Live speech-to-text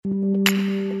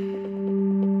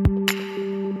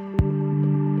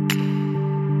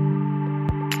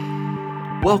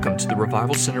Welcome to the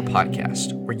Revival Center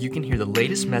podcast, where you can hear the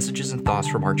latest messages and thoughts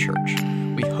from our church.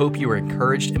 We hope you are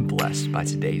encouraged and blessed by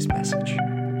today's message.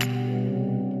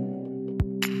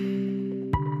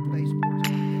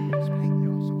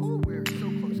 We're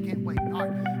so close, can't wait. All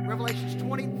right, Revelations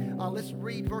 20, let's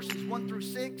read verses 1 through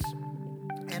 6.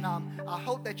 And I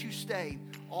hope that you stay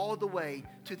all the way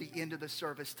to the end of the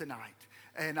service tonight.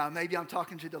 And maybe I'm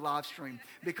talking to the live stream,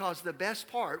 because the best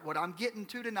part, what I'm getting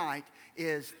to tonight,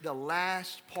 is the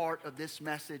last part of this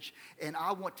message. And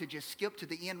I want to just skip to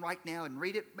the end right now and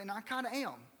read it. And I kind of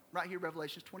am, right here,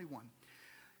 Revelations 21.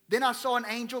 Then I saw an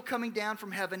angel coming down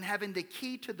from heaven, having the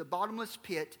key to the bottomless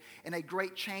pit and a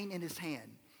great chain in his hand.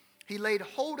 He laid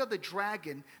hold of the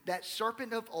dragon, that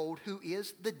serpent of old, who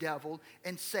is the devil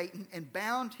and Satan, and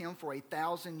bound him for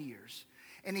 1,000 years.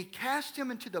 And he cast him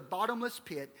into the bottomless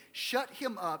pit, shut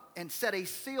him up, and set a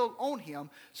seal on him,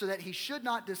 so that he should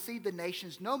not deceive the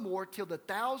nations no more till the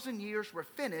 1,000 years were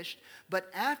finished.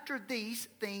 But after these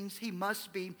things he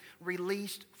must be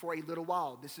released for a little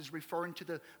while. This is referring to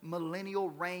the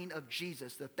millennial reign of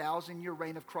Jesus, the 1,000-year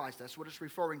reign of Christ. That's what it's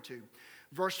referring to.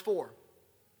 Verse 4,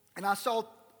 and I saw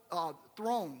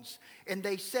thrones, and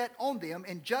they sat on them,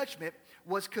 and judgment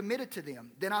was committed to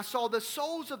them. Then I saw the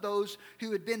souls of those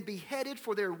who had been beheaded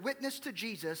for their witness to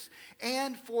Jesus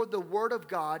and for the word of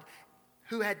God,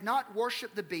 who had not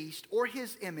worshipped the beast or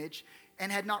his image, and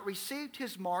had not received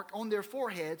his mark on their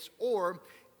foreheads or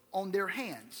on their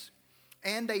hands.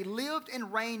 And they lived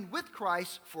and reigned with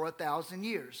Christ for 1,000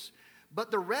 years.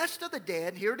 But the rest of the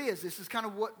dead, here it is, this is kind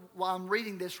of why I'm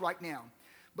reading this right now.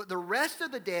 But the rest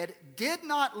of the dead did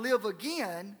not live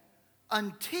again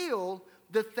until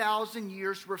the 1,000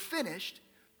 years were finished.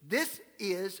 This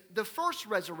is the first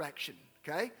resurrection,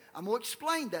 okay? I'm going to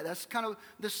explain that. That's kind of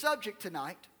the subject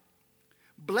tonight.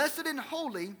 Blessed and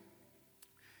holy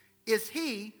is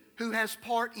he who has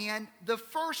part in the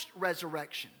first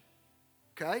resurrection,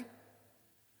 okay?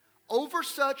 Over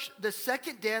such the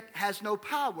second death has no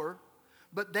power,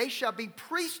 but they shall be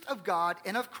priests of God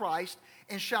and of Christ,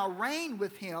 and shall reign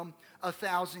with him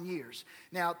 1,000 years.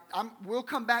 Now, we'll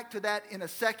come back to that in a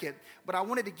second, but I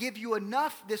wanted to give you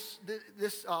enough this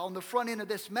on the front end of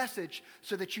this message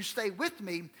so that you stay with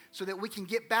me, so that we can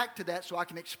get back to that so I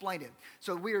can explain it.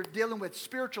 So we are dealing with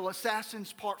spiritual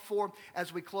assassins, part 4,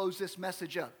 as we close this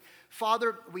message up.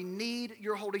 Father, we need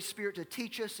your Holy Spirit to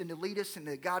teach us and to lead us and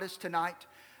to guide us tonight.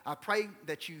 I pray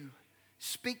that you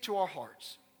speak to our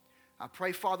hearts. I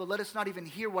pray, Father, let us not even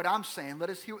hear what I'm saying.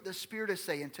 Let us hear what the Spirit is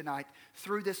saying tonight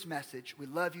through this message. We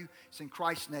love you. It's in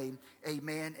Christ's name,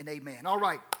 amen and amen. All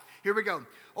right, here we go.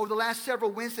 Over the last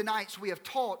several Wednesday nights, we have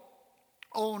taught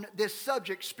on this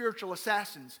subject, spiritual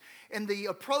assassins. And the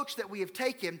approach that we have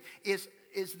taken is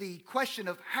the question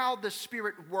of how the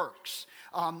Spirit works.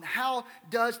 How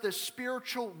does the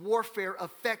spiritual warfare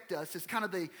affect us? It's kind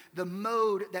of the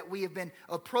mode that we have been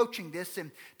approaching this.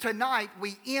 And tonight,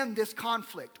 we end this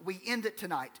conflict. We end it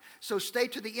tonight. So stay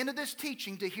to the end of this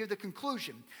teaching to hear the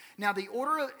conclusion. Now, the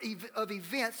order of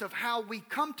events of how we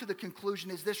come to the conclusion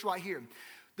is this right here.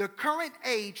 The current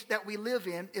age that we live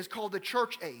in is called the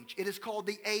church age. It is called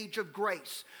the age of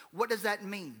grace. What does that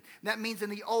mean? That means in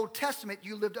the Old Testament,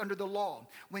 you lived under the law.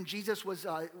 When Jesus was,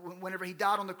 whenever he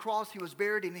died on the cross, he was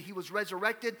buried and he was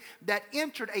resurrected. That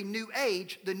entered a new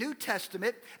age, the New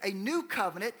Testament, a new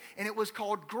covenant, and it was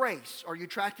called grace. Are you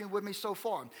tracking with me so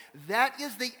far? That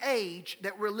is the age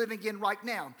that we're living in right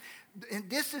now. And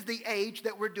this is the age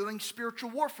that we're doing spiritual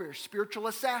warfare, spiritual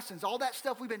assassins, all that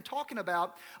stuff we've been talking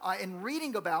about and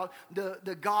reading about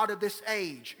the God of this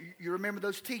age. You remember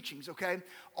those teachings, okay?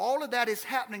 All of that is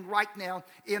happening right now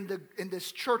in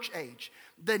this church age.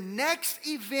 The next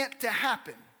event to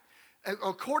happen,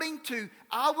 according to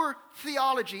our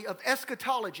theology of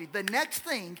eschatology, the next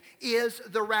thing is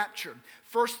the rapture.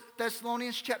 1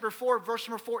 Thessalonians chapter 4, verse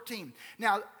number 14.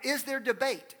 Now, is there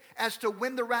debate as to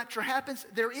when the rapture happens?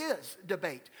 There is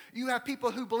debate. You have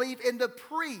people who believe in the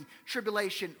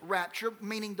pre-tribulation rapture,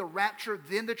 meaning the rapture,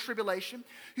 then the tribulation.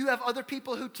 You have other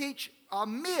people who teach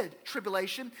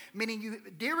mid-tribulation, meaning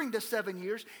during the 7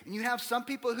 years. And you have some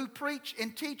people who preach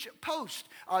and teach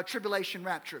post-tribulation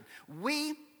rapture.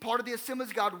 Part of the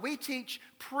Assemblies of God, we teach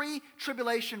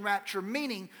pre-tribulation rapture,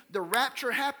 meaning the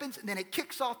rapture happens and then it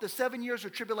kicks off the 7 years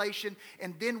of tribulation,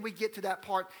 and then we get to that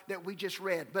part that we just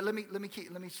read. But let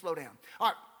me slow down. All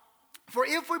right. For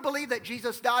if we believe that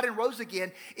Jesus died and rose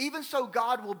again, even so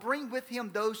God will bring with him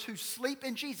those who sleep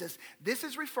in Jesus. This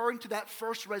is referring to that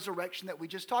first resurrection that we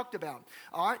just talked about.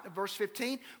 All right, verse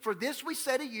 15. For this we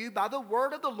say to you by the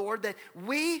word of the Lord, that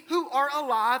we who are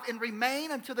alive and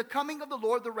remain until the coming of the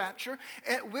Lord, the rapture,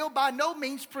 will by no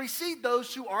means precede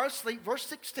those who are asleep. Verse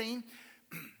 16.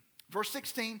 Verse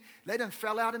 16, they done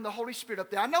fell out in the Holy Spirit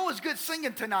up there. I know it's good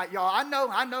singing tonight, y'all.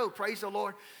 I know, praise the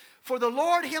Lord. For the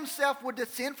Lord himself would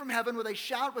descend from heaven with a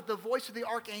shout, with the voice of the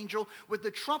archangel, with the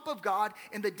trump of God,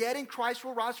 and the dead in Christ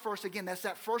will rise first. Again, that's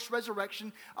that first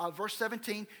resurrection, verse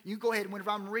 17. You go ahead, and whenever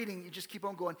I'm reading, you just keep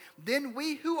on going. Then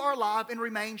we who are alive and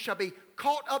remain shall be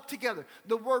caught up together.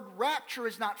 The word rapture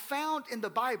is not found in the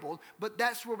Bible, but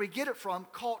that's where we get it from,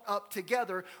 caught up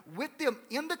together with them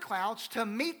in the clouds to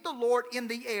meet the Lord in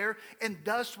the air, and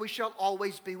thus we shall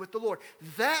always be with the Lord.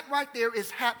 That right there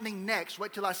is happening next.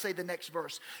 Wait till I say the next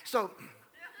verse. So,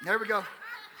 there we go.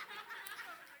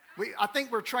 I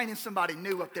think we're training somebody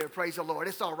new up there, praise the Lord.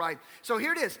 It's all right. So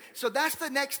here it is. So that's the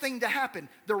next thing to happen,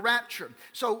 the rapture.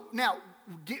 So now,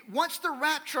 once the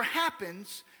rapture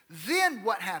happens, then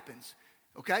what happens?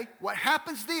 Okay, what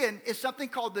happens then is something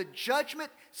called the judgment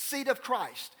seat of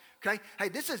Christ. Okay, hey,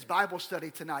 this is Bible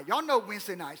study tonight. Y'all know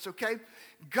Wednesday nights, okay?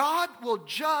 God will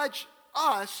judge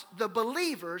us, the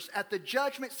believers, at the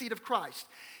judgment seat of Christ.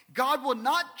 God will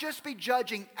not just be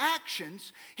judging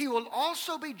actions, he will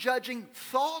also be judging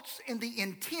thoughts and the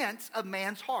intents of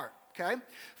man's heart. Okay,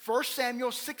 1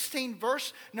 Samuel 16,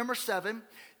 verse number 7.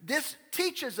 This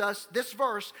teaches us, this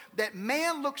verse, that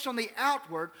man looks on the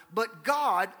outward, but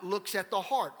God looks at the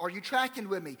heart. Are you tracking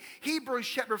with me? Hebrews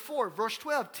chapter 4, verse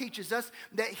 12 teaches us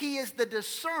that he is the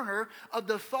discerner of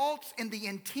the thoughts and the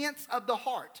intents of the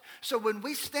heart. So when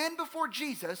we stand before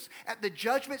Jesus at the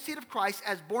judgment seat of Christ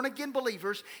as born-again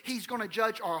believers, he's going to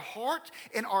judge our heart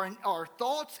and our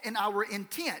thoughts and our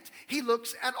intent. He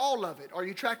looks at all of it. Are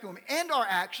you tracking with me? And our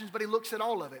actions, but he looks at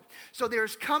all of it. So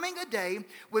there's coming a day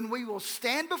when we will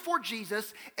stand before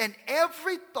Jesus and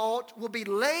every thought will be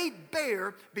laid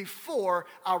bare before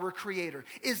our Creator.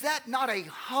 Is that not a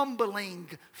humbling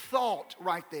thought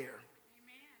right there?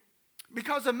 Amen.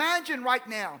 Because imagine right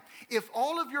now, if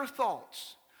all of your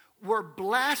thoughts were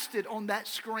blasted on that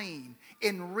screen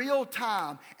in real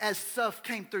time as stuff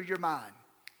came through your mind.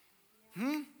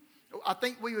 I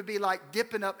think we would be like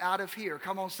dipping up out of here.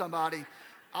 Come on, somebody.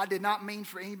 I did not mean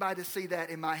for anybody to see that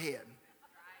in my head.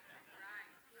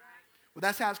 Well,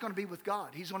 that's how it's going to be with God.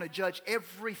 He's going to judge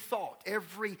every thought,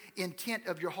 every intent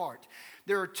of your heart.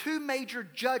 There are two major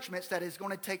judgments that is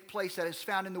going to take place that is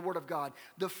found in the Word of God.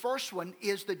 The first one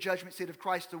is the judgment seat of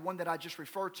Christ, the one that I just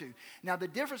referred to. Now, the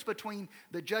difference between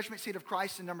the judgment seat of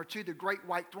Christ and number two, the great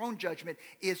white throne judgment,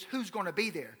 is who's going to be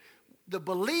there. The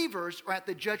believers are at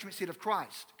the judgment seat of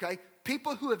Christ, okay?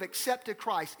 People who have accepted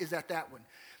Christ is at that one.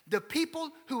 The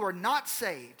people who are not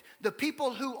saved, the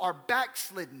people who are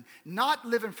backslidden, not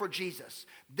living for Jesus,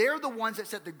 they're the ones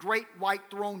that's at the great white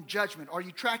throne judgment. Are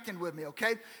you tracking with me,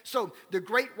 okay? So the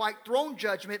great white throne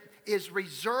judgment is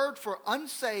reserved for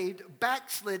unsaved,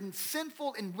 backslidden,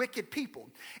 sinful, and wicked people.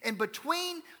 And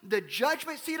between the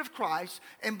judgment seat of Christ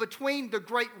and between the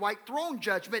great white throne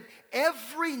judgment,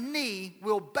 every knee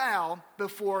will bow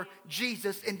before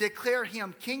Jesus and declare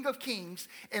him King of Kings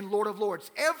and Lord of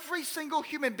Lords. Every single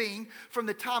human being from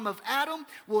the time of Adam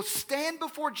will stand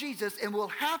before Jesus and will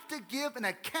have to give an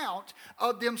account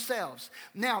of themselves.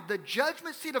 Now, the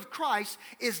judgment seat of Christ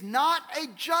is not a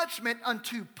judgment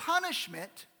unto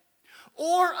punishment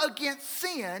or against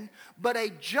sin, but a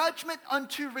judgment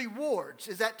unto rewards.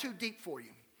 Is that too deep for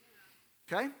you?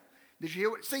 Okay? Did you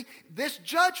hear what? See, this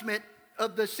judgment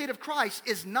of the seat of Christ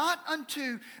is not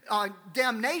unto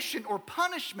damnation or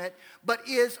punishment, but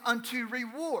is unto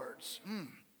rewards.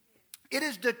 It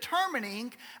is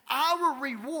determining our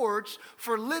rewards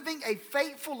for living a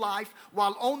faithful life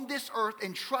while on this earth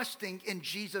and trusting in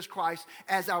Jesus Christ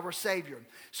as our Savior.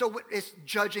 So it's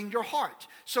judging your heart.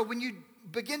 So when you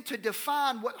begin to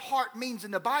define what heart means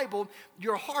in the Bible,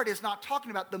 your heart is not talking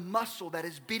about the muscle that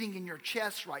is beating in your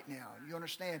chest right now. You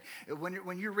understand?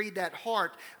 When you read that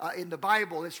heart in the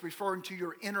Bible, it's referring to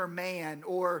your inner man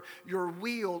or your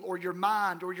will or your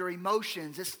mind or your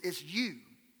emotions. It's you.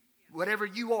 Whatever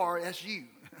you are, that's you.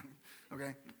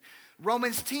 Okay?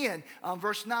 Romans 10,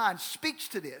 verse 9 speaks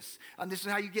to this. And this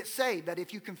is how you get saved. That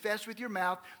if you confess with your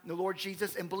mouth the Lord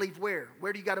Jesus and believe where?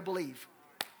 Where do you got to believe?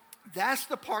 That's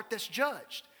the part that's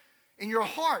judged. In your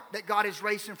heart that God is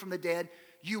raised him from the dead,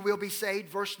 you will be saved.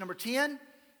 Verse number 10.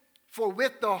 For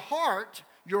with the heart,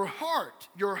 your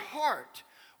heart,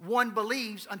 one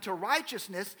believes unto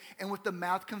righteousness, and with the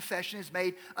mouth confession is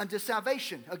made unto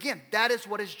salvation. Again, that is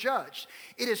what is judged.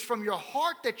 It is from your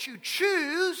heart that you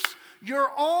choose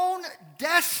your own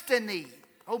destiny.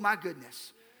 Oh my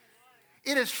goodness.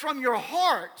 It is from your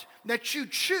heart that you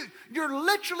choose. You're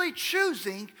literally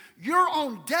choosing your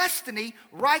own destiny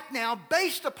right now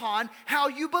based upon how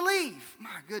you believe.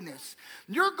 My goodness.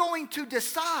 You're going to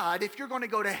decide if you're going to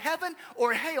go to heaven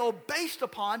or hell based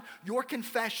upon your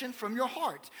confession from your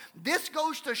heart. This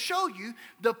goes to show you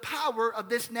the power of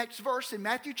this next verse in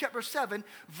Matthew chapter 7,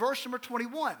 verse number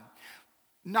 21.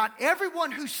 Not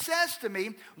everyone who says to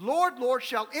me, Lord, Lord,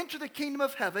 shall enter the kingdom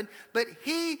of heaven, but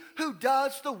he who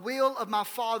does the will of my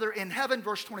Father in heaven,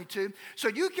 verse 22. So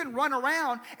you can run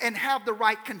around and have the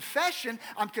right confession.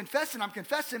 I'm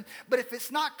confessing, but if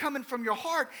it's not coming from your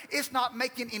heart, it's not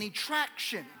making any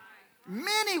traction.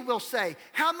 Many will say,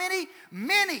 how many?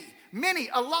 Many,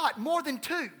 a lot, more than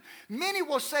two. Many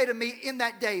will say to me in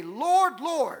that day, Lord,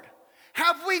 Lord,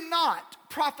 have we not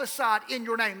prophesied in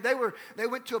your name? They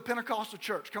went to a Pentecostal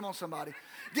church. Come on, somebody.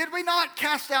 Did we not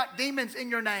cast out demons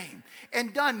in your name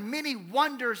and done many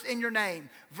wonders in your name?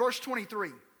 Verse 23.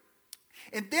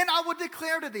 And then I will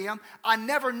declare to them, I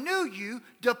never knew you.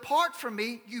 Depart from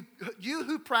me, you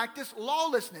who practice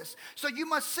lawlessness. So you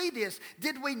must see this.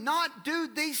 Did we not do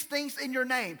these things in your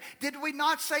name? Did we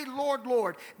not say, Lord,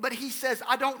 Lord? But he says,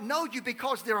 I don't know you,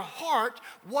 because their heart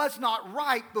was not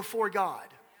right before God.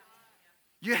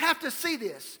 You have to see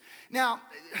this. Now,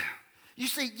 you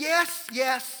see,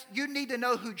 yes, you need to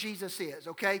know who Jesus is,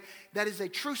 okay? That is a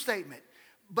true statement.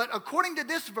 But according to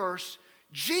this verse,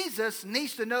 Jesus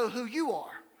needs to know who you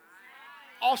are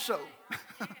also.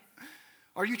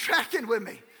 Are you tracking with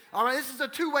me? All right, this is a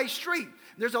two-way street.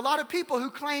 There's a lot of people who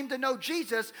claim to know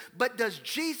Jesus, but does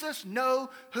Jesus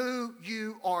know who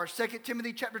you are? 2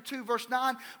 Timothy chapter 2, verse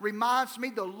 9 reminds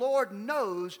me the Lord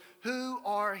knows who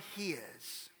are his.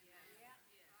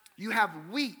 You have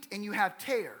wheat and you have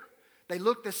tare. They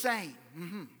look the same.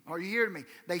 Are you hearing me?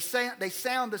 They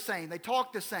sound the same. They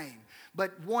talk the same.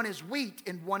 But one is wheat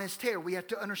and one is tare. We have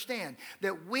to understand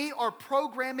that we are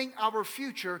programming our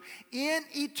future in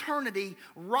eternity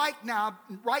right now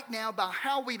by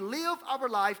how we live our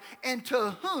life and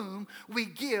to whom we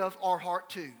give our heart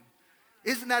to.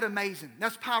 Isn't that amazing?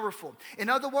 That's powerful. In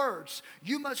other words,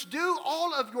 you must do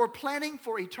all of your planning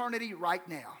for eternity right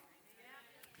now.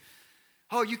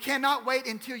 Oh, you cannot wait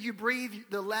until you breathe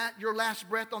your last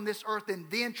breath on this earth and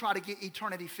then try to get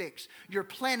eternity fixed. You're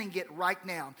planning it right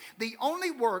now. The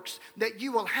only works that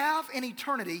you will have in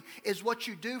eternity is what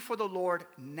you do for the Lord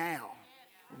now.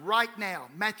 Right now.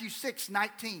 Matthew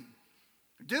 6:19.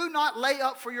 Do not lay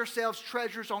up for yourselves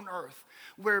treasures on earth,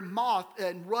 where moth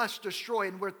and rust destroy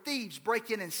and where thieves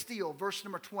break in and steal. Verse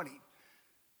number 20.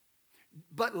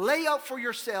 But lay up for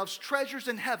yourselves treasures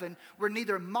in heaven, where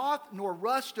neither moth nor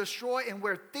rust destroy and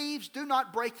where thieves do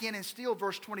not break in and steal.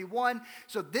 Verse 21.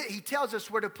 So he tells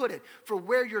us where to put it. For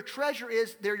where your treasure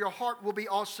is, there your heart will be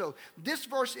also. This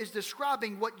verse is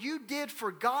describing what you did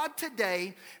for God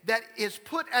today that is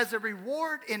put as a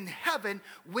reward in heaven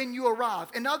when you arrive.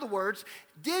 In other words,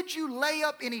 did you lay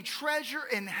up any treasure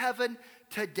in heaven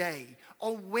today?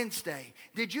 On Wednesday,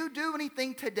 did you do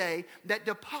anything today that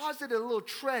deposited a little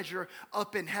treasure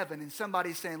up in heaven? And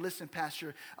somebody's saying, listen,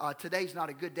 Pastor, today's not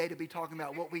a good day to be talking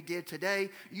about what we did today.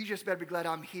 You just better be glad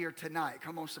I'm here tonight.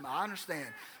 Come on, somebody. I understand.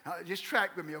 Just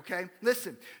track with me, okay?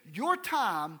 Listen, your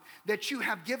time that you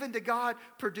have given to God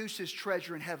produces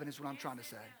treasure in heaven is what I'm trying to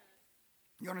say.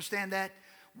 You understand that?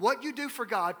 What you do for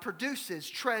God produces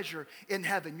treasure in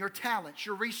heaven. Your talents,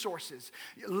 your resources,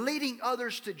 leading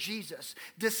others to Jesus,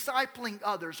 discipling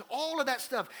others. All of that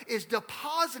stuff is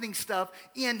depositing stuff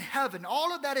in heaven.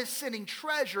 All of that is sending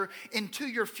treasure into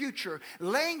your future.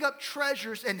 Laying up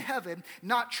treasures in heaven,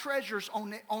 not treasures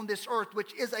on this earth,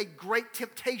 which is a great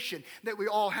temptation that we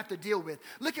all have to deal with.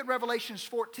 Look at Revelations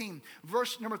 14,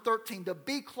 verse number 13, the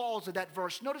B clause of that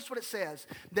verse. Notice what it says,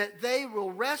 that they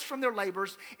will rest from their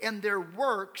labors and their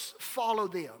works follow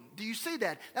them. Do you see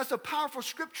that? That's a powerful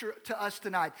scripture to us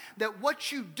tonight, that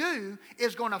what you do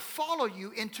is going to follow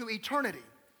you into eternity.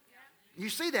 You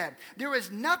see that? There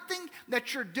is nothing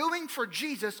that you're doing for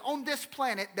Jesus on this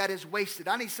planet that is wasted.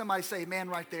 I need somebody to say amen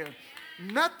right there.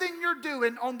 Nothing you're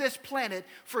doing on this planet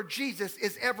for Jesus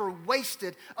is ever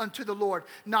wasted unto the Lord.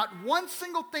 Not one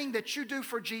single thing that you do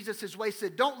for Jesus is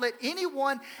wasted. Don't let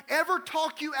anyone ever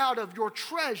talk you out of your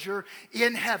treasure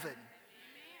in heaven.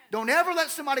 Don't ever let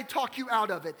somebody talk you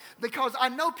out of it, because I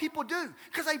know people do,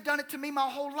 because they've done it to me my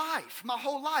whole life,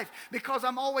 because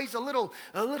I'm always a little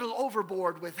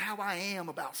overboard with how I am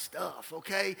about stuff,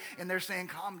 okay? And they're saying,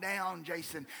 calm down,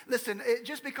 Jason. Listen,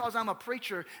 just because I'm a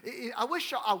preacher, I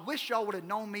wish y'all would have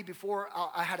known me before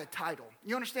I had a title.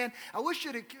 You understand? I wish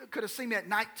you could have seen me at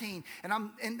 19 and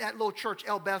I'm in that little church,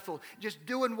 El Bethel, just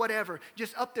doing whatever,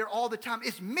 just up there all the time.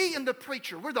 It's me and the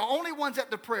preacher. We're the only ones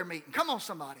at the prayer meeting. Come on,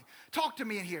 somebody. Talk to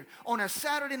me in here. On a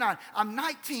Saturday night, I'm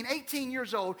 19, 18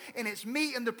 years old, and it's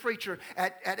me and the preacher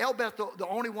at El Bethel, the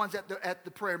only ones at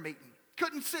the prayer meeting.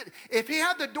 Couldn't sit. If he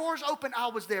had the doors open, I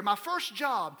was there. My first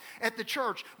job at the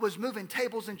church was moving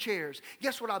tables and chairs.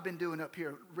 Guess what I've been doing up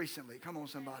here recently? Come on,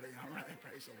 somebody. All right,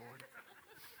 praise the Lord.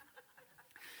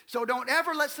 So don't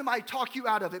ever let somebody talk you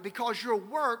out of it, because your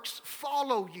works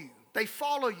follow you. They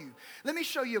follow you. Let me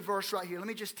show you a verse right here. Let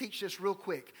me just teach this real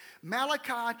quick.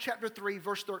 Malachi chapter 3,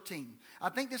 verse 13. I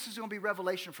think this is going to be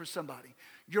revelation for somebody.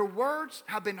 Your words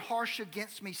have been harsh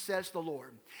against me, says the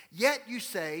Lord. Yet you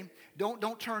say,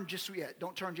 don't turn just yet.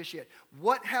 Don't turn just yet.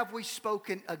 What have we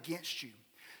spoken against you?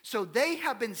 So they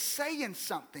have been saying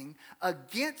something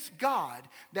against God,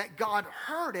 that God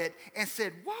heard it and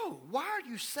said, whoa, why are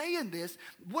you saying this?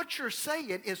 What you're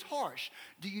saying is harsh.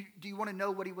 Do you want to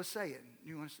know what he was saying?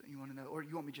 You want to know? Or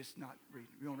you want me just not read?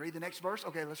 You want to read the next verse?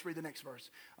 Okay, let's read the next verse.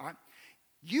 All right.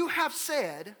 You have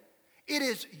said it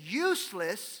is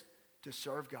useless to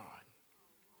serve God.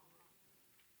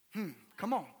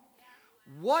 Come on.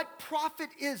 What profit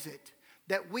is it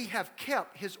that we have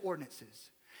kept his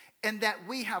ordinances, and that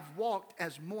we have walked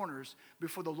as mourners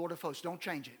before the Lord of hosts? Don't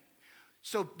change it.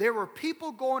 So there were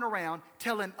people going around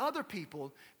telling other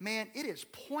people, man, it is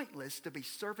pointless to be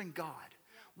serving God.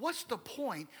 What's the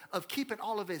point of keeping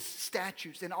all of his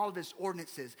statutes and all of his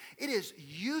ordinances? It is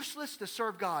useless to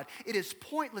serve God. It is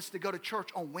pointless to go to church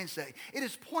on Wednesday. It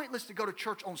is pointless to go to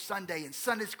church on Sunday and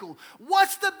Sunday school.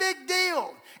 What's the big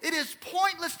deal? It is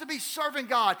pointless to be serving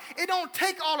God. It don't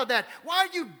take all of that. Why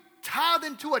are you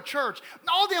tithing to a church?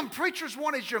 All them preachers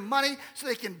want is your money so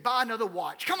they can buy another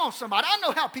watch. Come on, somebody. I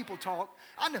know how people talk.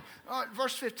 I know.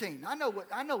 Verse 15. I know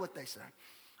what they say.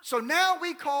 So now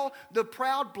we call the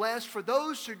proud blessed, for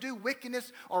those who do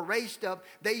wickedness are raised up.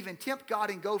 They even tempt God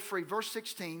and go free. Verse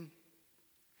 16.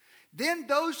 Then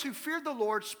those who feared the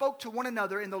Lord spoke to one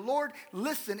another, and the Lord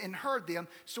listened and heard them.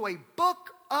 So a book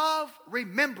of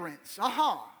remembrance.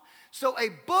 So a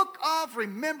book of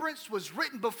remembrance was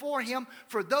written before him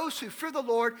for those who fear the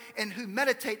Lord and who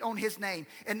meditate on his name.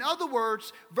 In other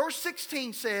words, verse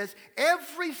 16 says,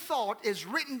 every thought is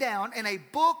written down in a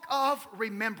book of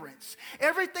remembrance.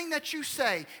 Everything that you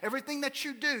say, everything that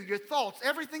you do, your thoughts,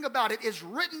 everything about it is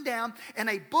written down in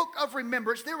a book of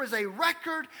remembrance. There is a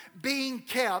record being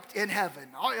kept in heaven.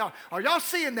 Are y'all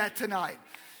seeing that tonight?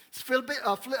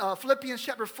 Philippians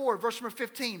chapter 4, verse number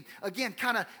 15. Again,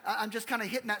 I'm just kind of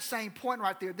hitting that same point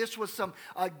right there. This was some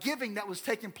giving that was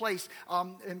taking place.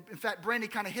 In fact, Brandy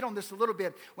kind of hit on this a little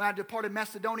bit. When I departed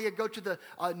Macedonia, go to the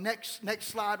next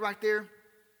slide right there.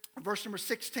 Verse number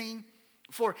 16.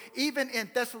 For even in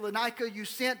Thessalonica you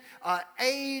sent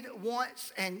aid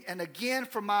once and again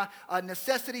for my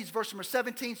necessities. Verse number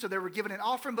 17, so they were given an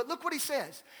offering. But look what he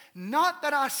says. Not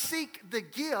that I seek the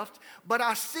gift, but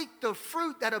I seek the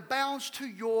fruit that abounds to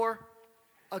your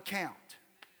account.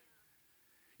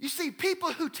 You see,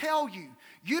 people who tell you,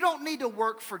 you don't need to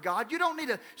work for God. You don't need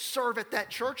to serve at that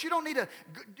church. You don't need to,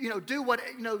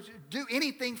 do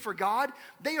anything for God.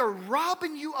 They are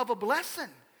robbing you of a blessing.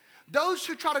 Those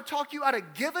who try to talk you out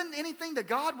of giving anything to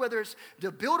God, whether it's to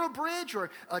build a bridge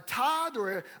or a tithe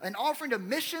or an offering to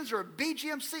missions or a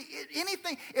BGMC,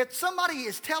 anything. If somebody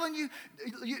is telling you,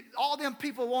 all them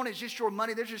people want is just your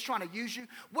money, they're just trying to use you.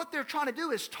 What they're trying to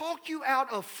do is talk you out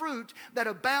of fruit that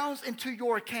abounds into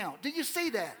your account. Do you see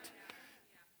that?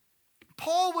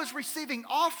 Paul was receiving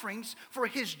offerings for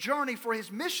his journey, for his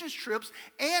missions trips,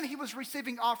 and he was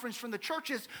receiving offerings from the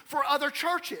churches for other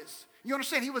churches. You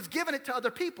understand? He was giving it to other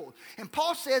people. And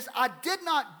Paul says, I did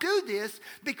not do this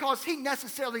because he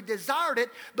necessarily desired it,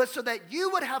 but so that you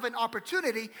would have an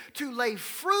opportunity to lay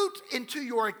fruit into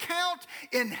your account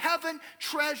in heaven,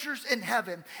 treasures in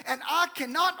heaven. And I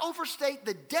cannot overstate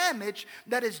the damage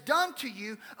that is done to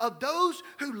you of those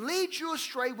who lead you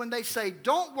astray when they say,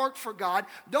 don't work for God,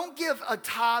 don't give a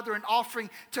tithe or an offering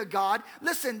to God.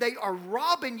 Listen, they are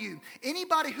robbing you.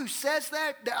 Anybody who says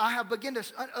that I have begun to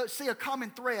see a common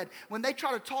thread. When they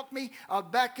try to talk me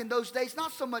back in those days,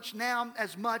 not so much now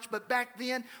as much, but back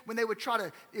then when they would try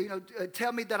to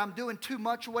tell me that I'm doing too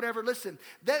much or whatever, listen,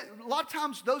 a lot of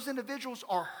times those individuals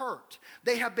are hurt.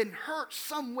 They have been hurt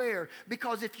somewhere,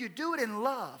 because if you do it in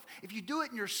love, if you do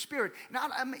it in your spirit, now,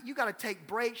 you got to take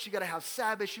breaks, you got to have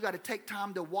Sabbaths, you got to take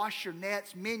time to wash your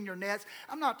nets, mend your nets.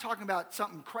 I'm not talking about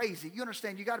something crazy. You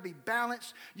understand, you got to be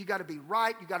balanced, you got to be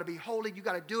right, you got to be holy, you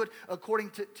got to do it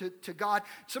according to God.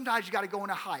 Sometimes you got to go on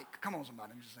a hike. Come on,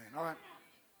 somebody, I'm just saying, all right?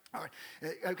 All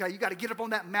right. Okay, you got to get up on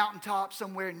that mountaintop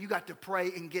somewhere and you got to pray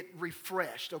and get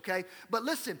refreshed, okay? But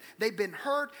listen, they've been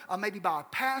hurt maybe by a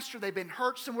pastor. They've been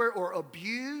hurt somewhere or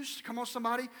abused. Come on,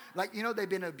 somebody. Like, they've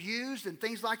been abused and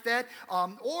things like that.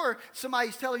 Or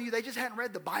somebody's telling you they just hadn't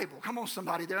read the Bible. Come on,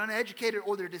 somebody. They're uneducated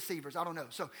or they're deceivers. I don't know.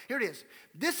 So here it is.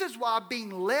 This is why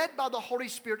being led by the Holy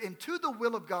Spirit into the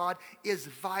will of God is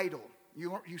vital.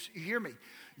 You hear me?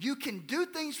 You can do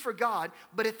things for God,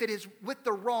 but if it is with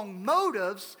the wrong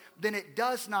motives, then it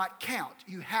does not count.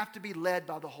 You have to be led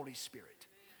by the Holy Spirit.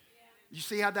 You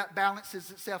see how that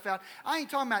balances itself out? I ain't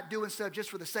talking about doing stuff just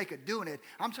for the sake of doing it.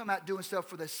 I'm talking about doing stuff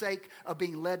for the sake of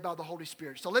being led by the Holy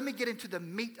Spirit. So let me get into the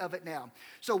meat of it now.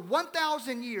 So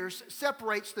 1,000 years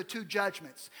separates the two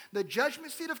judgments. The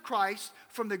judgment seat of Christ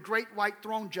from the great white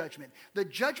throne judgment. The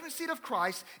judgment seat of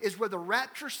Christ is where the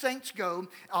rapture saints go.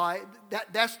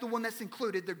 That's the one that's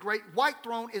included. The great white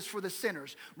throne is for the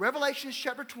sinners. Revelation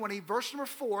chapter 20, verse number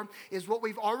 4 is what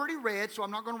we've already read, so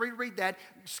I'm not going to reread that.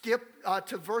 Skip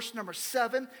to verse number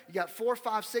 7. You got 4,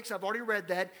 5, 6. I've already read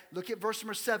that. Look at verse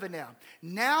number 7 now.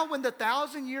 Now when the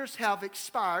 1,000 years have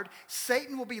expired,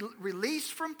 Satan will be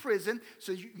released from prison.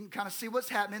 So you can kind of see what's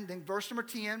happening. Then verse number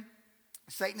 10,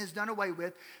 Satan is done away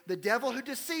with. The devil who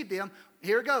deceived him,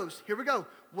 here it goes, here we go,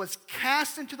 was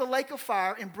cast into the lake of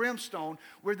fire and brimstone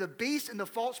where the beast and the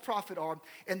false prophet are,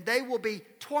 and they will be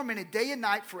tormented day and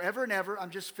night forever and ever.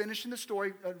 I'm just finishing the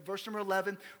story, verse number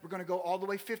 11. We're going to go all the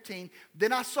way 15.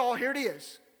 Then I saw, here it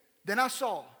is, then I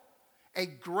saw a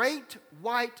great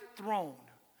white throne,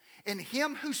 and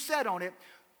him who sat on it,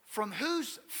 from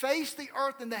whose face the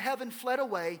earth and the heaven fled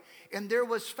away, and there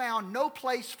was found no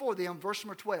place for them. Verse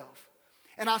number 12.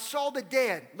 And I saw the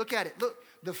dead. Look at it. Look,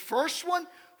 the first one,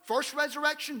 first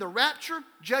resurrection, the rapture,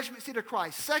 judgment seat of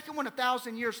Christ. Second one,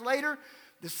 1,000 years later,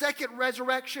 the second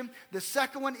resurrection. The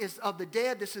second one is of the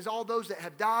dead. This is all those that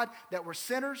have died, that were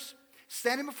sinners,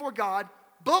 standing before God.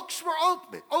 Books were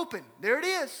open. There it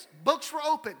is. Books were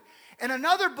open. And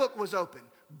another book was open.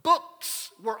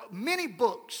 Books were many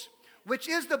books, which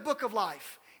is the book of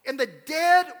life. And the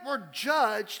dead were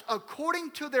judged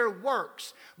according to their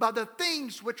works by the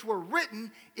things which were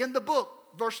written in the book.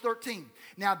 Verse 13.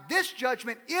 Now this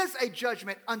judgment is a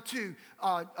judgment unto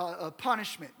a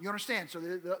punishment. You understand? So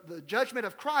the judgment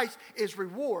of Christ is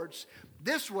rewards.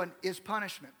 This one is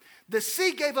punishment. The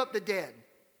sea gave up the dead.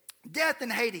 Death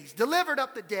and Hades delivered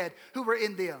up the dead who were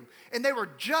in them. And they were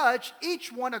judged,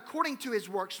 each one according to his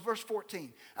works. Verse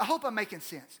 14. I hope I'm making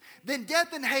sense. Then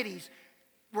death and Hades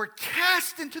were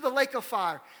cast into the lake of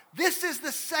fire. This is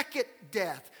the second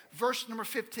death. Verse number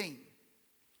 15.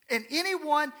 And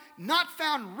anyone not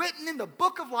found written in the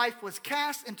book of life was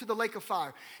cast into the lake of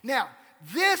fire. Now,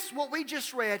 this, what we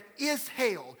just read, is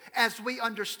hell as we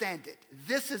understand it.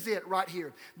 This is it right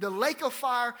here. The lake of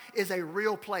fire is a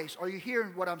real place. Are you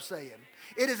hearing what I'm saying?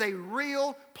 It is a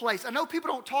real place. I know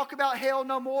people don't talk about hell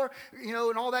no more,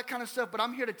 and all that kind of stuff, but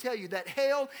I'm here to tell you that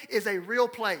hell is a real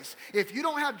place. If you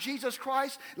don't have Jesus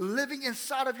Christ living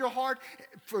inside of your heart,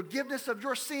 forgiveness of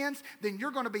your sins, then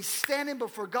you're going to be standing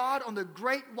before God on the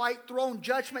great white throne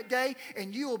judgment day,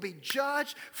 and you will be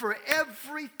judged for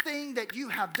everything that you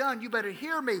have done. You better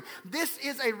hear me. This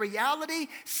is a reality.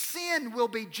 Sin will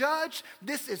be judged.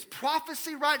 This is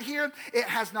prophecy right here. It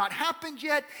has not happened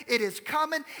yet. It is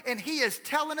coming, and He is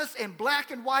telling us in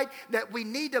black and white that we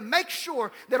need to make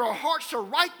sure that our hearts are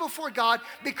right before God,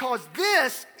 because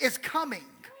this is coming.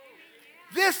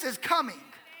 This is coming.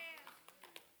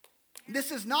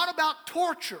 This is not about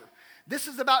torture. This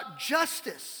is about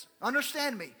justice.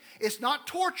 Understand me. It's not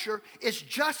torture, it's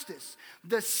justice.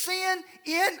 The sin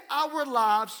in our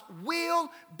lives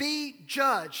will be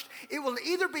judged. It will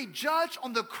either be judged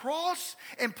on the cross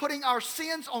and putting our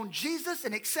sins on Jesus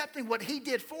and accepting what He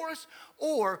did for us,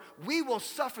 or we will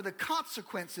suffer the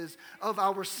consequences of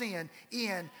our sin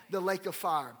in the lake of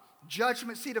fire.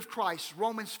 Judgment seat of Christ,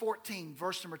 Romans 14,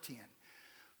 verse number 10.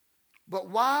 But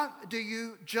why do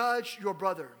you judge your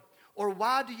brother? Or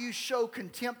why do you show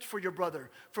contempt for your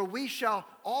brother? For we shall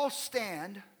all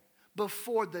stand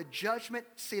before the judgment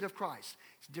seat of Christ.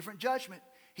 It's a different judgment.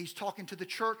 He's talking to the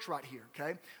church right here,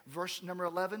 okay? Verse number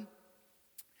 11.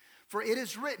 For it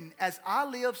is written, as I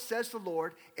live, says the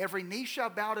Lord, every knee shall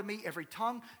bow to me, every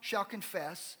tongue shall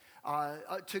confess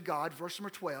to God. Verse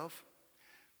number 12.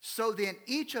 So then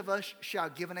each of us shall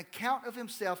give an account of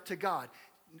himself to God.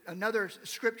 Another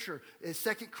scripture is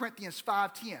 2 Corinthians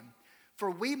 5:10. For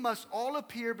we must all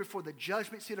appear before the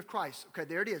judgment seat of Christ. Okay,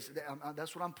 there it is.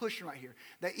 That's what I'm pushing right here.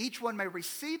 That each one may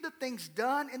receive the things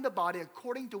done in the body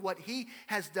according to what he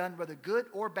has done, whether good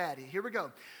or bad. Here we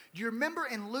go. Do you remember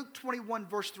in Luke 21,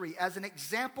 verse 3, as an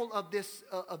example of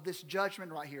this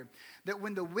judgment right here, that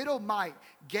when the widow mite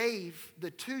gave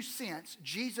the 2 cents,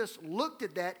 Jesus looked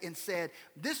at that and said,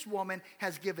 this woman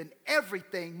has given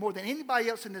everything more than anybody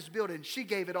else in this building. She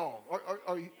gave it all.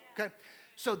 Are you, okay?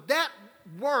 So that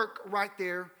work right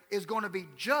there is going to be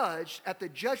judged at the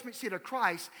judgment seat of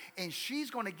Christ, and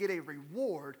she's going to get a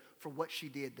reward for what she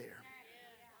did there.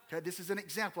 Okay, this is an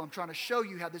example. I'm trying to show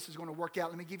you how this is going to work out.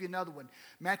 Let me give you another one.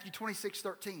 Matthew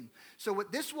 26:13. So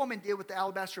what this woman did with the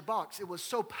alabaster box, it was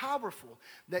so powerful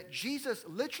that Jesus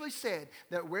literally said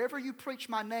that wherever you preach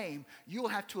my name, you'll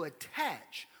have to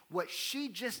attach what she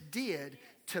just did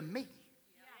to me.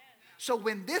 So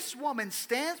when this woman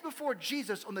stands before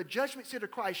Jesus on the judgment seat of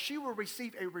Christ, she will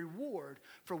receive a reward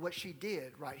for what she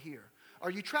did right here. Are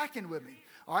you tracking with me?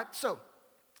 All right, so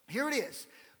here it is.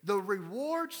 The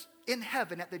rewards in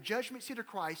heaven at the judgment seat of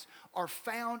Christ are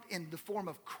found in the form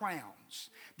of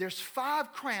crowns. There's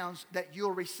 5 crowns that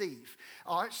you'll receive.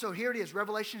 All right, so here it is,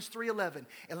 Revelations 3:11.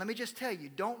 And let me just tell you,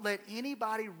 don't let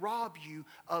anybody rob you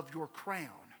of your crown.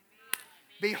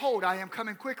 Behold, I am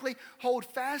coming quickly. Hold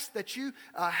fast that you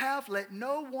have. Let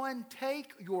no one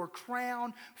take your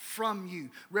crown from you.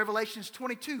 Revelations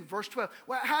 22, verse 12.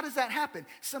 Well, how does that happen?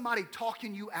 Somebody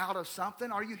talking you out of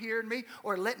something. Are you hearing me?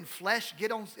 Or letting flesh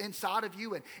get on inside of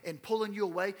you and pulling you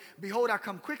away. Behold, I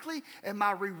come quickly, and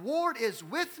my reward is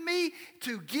with me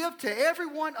to give to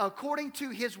everyone according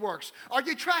to his works. Are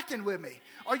you tracking with me?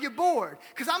 Are you bored?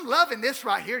 Because I'm loving this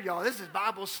right here, y'all. This is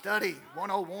Bible study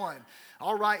 101.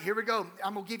 All right, here we go.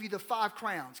 I'm going to give you the 5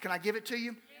 crowns. Can I give it to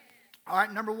you? All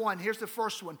right, number 1, here's the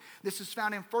first one. This is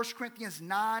found in 1 Corinthians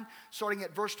 9, starting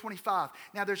at verse 25.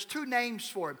 Now, there's 2 names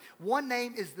for it. One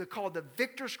name is called the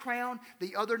victor's crown.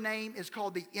 The other name is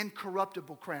called the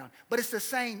incorruptible crown. But it's the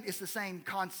same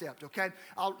concept, okay?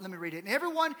 Let me read it. And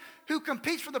everyone who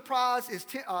competes for the prize is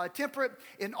temperate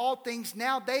in all things.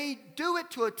 Now, they do it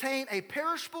to attain a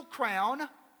perishable crown,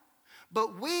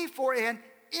 but we for an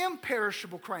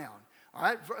imperishable crown. All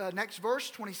right, next verse,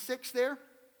 26 there.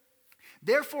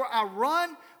 Therefore I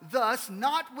run thus,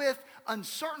 not with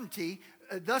uncertainty.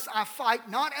 Thus I fight,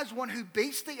 not as one who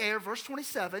beats the air, verse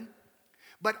 27.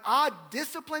 But I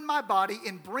discipline my body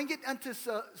and bring it unto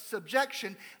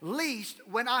subjection, lest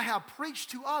when I have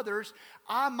preached to others,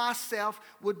 I myself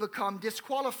would become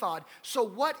disqualified. So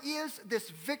what is this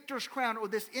victor's crown or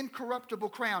this incorruptible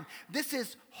crown? This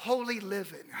is holy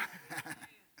living.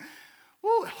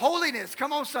 Woo, holiness.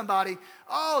 Come on, somebody.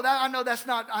 Oh, I know that's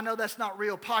not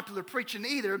real popular preaching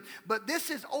either, but this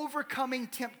is overcoming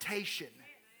temptation.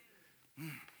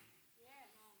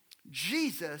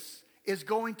 Jesus is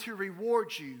going to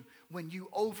reward you when you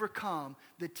overcome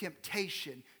the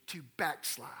temptation to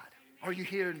backslide. Are you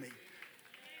hearing me?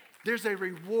 There's a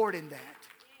reward in that.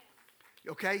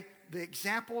 Okay? The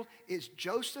example is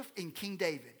Joseph and King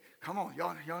David. Come on,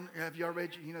 y'all have y'all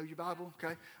read your Bible?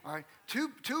 Okay, all right.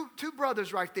 Two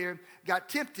brothers right there got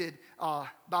tempted by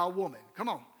a woman. Come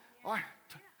on, all right.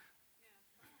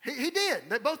 He did.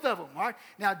 Both of them. All right.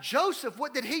 Now Joseph,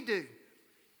 what did he do?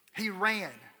 He ran.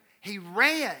 He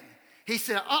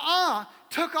said,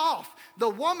 took off. The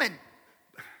woman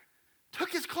took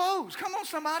his clothes. Come on,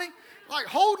 somebody, like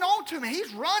holding on to me.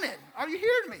 He's running. Are you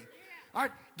hearing me? All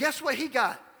right. Guess what he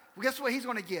got? Guess what he's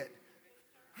going to get?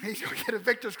 He's going to get a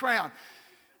victor's crown.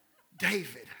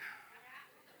 David.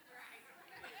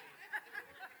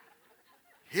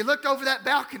 He looked over that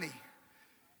balcony.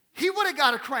 He would have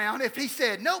got a crown if he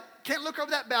said, nope, can't look over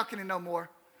that balcony no more.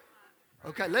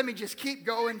 Okay, let me just keep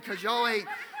going because y'all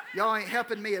ain't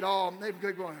helping me at all.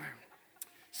 Good going.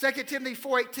 2 Timothy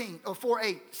 4:18 or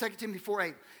 4:8. 2 Timothy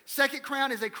 4:8. Second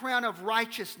crown is a crown of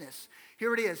righteousness.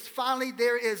 Here it is. Finally,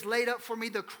 there is laid up for me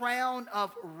the crown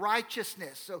of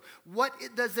righteousness. So what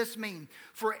does this mean?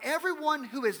 For everyone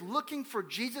who is looking for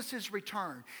Jesus'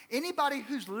 return, anybody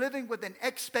who's living with an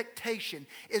expectation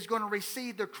is going to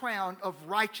receive the crown of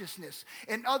righteousness.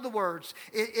 In other words,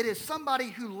 it is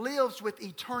somebody who lives with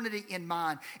eternity in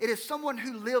mind. It is someone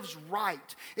who lives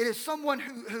right. It is someone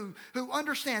who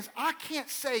understands, I can't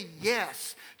say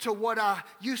yes to what I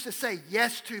used to say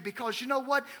yes to because you know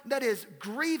what? That is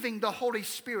grieving the Holy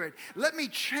Spirit. Let me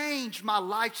change my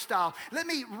lifestyle. Let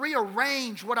me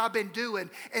rearrange what I've been doing.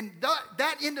 And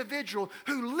that individual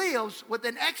who lives with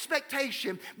an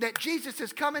expectation that Jesus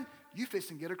is coming, you fix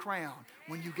and get a crown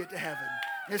when you get to heaven.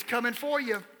 It's coming for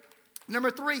you. Number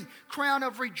 3, crown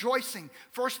of rejoicing.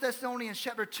 1 Thessalonians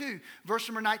chapter 2, verse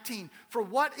number 19. For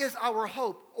what is our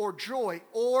hope or joy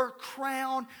or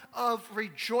crown of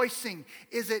rejoicing?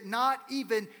 Is it not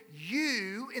even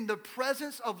you in the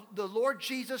presence of the Lord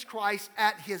Jesus Christ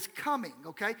at his coming?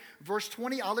 Okay, verse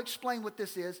 20, I'll explain what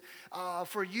this is.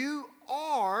 For you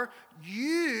are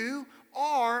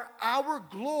our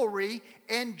glory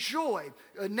and joy.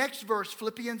 Next verse,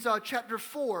 Philippians chapter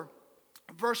 4.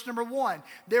 Verse number 1,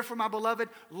 therefore, my beloved,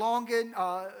 longed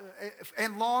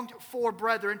for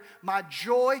brethren, my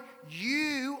joy,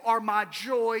 you are my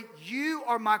joy, you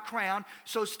are my crown,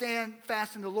 so stand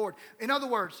fast in the Lord. In other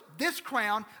words, this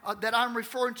crown that I'm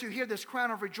referring to here, this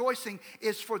crown of rejoicing,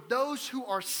 is for those who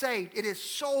are saved. It is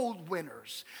soul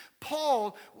winners.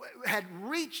 Paul had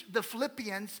reached the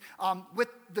Philippians with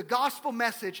the gospel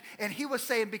message, and he was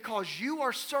saying, because you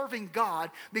are serving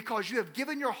God, because you have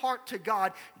given your heart to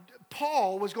God,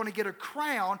 Paul was going to get a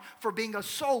crown for being a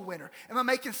soul winner. Am I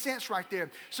making sense right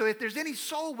there? So if there's any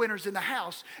soul winners in the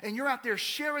house and you're out there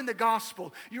sharing the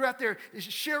gospel, you're out there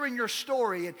sharing your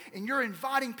story, and you're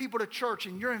inviting people to church,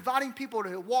 and you're inviting people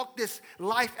to walk this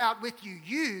life out with you,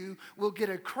 you will get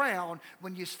a crown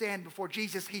when you stand before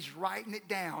Jesus. He's writing it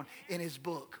down in his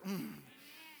book.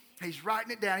 He's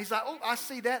writing it down. He's like, oh, I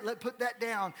see that. Put that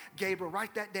down, Gabriel.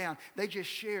 Write that down. They just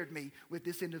shared me with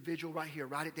this individual right here.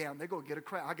 Write it down. They're going to get a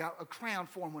crown. I got a crown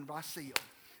for them when I see them.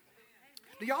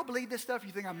 Do y'all believe this stuff?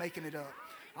 You think I'm making it up?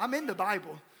 I'm in the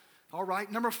Bible. All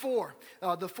right. Number 4,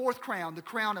 the fourth crown, the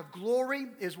crown of glory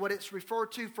is what it's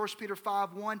referred to, 1 Peter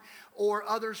 5:1, or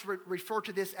others refer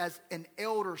to this as an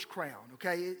elder's crown.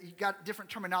 Okay, you got different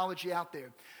terminology out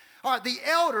there. All right, the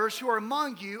elders who are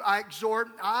among you, I exhort,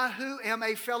 I who am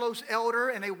a fellow's elder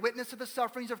and a witness of the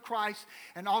sufferings of Christ,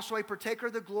 and also a partaker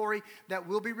of the glory that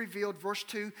will be revealed. Verse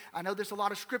 2, I know there's a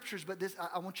lot of scriptures, but this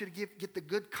I want you to get the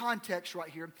good context right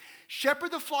here. Shepherd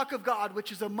the flock of God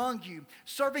which is among you,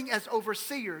 serving as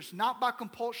overseers, not by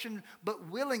compulsion,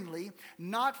 but willingly,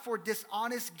 not for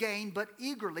dishonest gain, but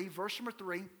eagerly. Verse number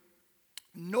 3.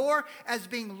 Nor as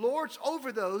being lords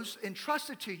over those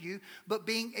entrusted to you, but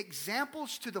being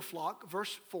examples to the flock.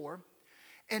 Verse 4.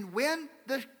 And when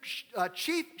the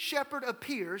chief shepherd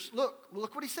appears, look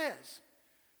what he says.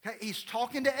 Okay, he's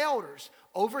talking to elders,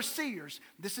 overseers.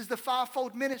 This is the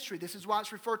fivefold ministry. This is why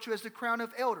it's referred to as the crown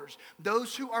of elders.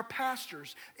 Those who are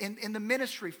pastors in the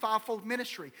ministry, fivefold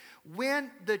ministry.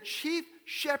 When the chief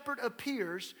shepherd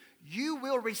appears, you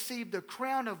will receive the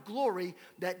crown of glory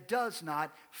that does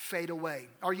not fade away.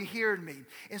 Are you hearing me?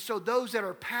 And so those that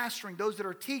are pastoring, those that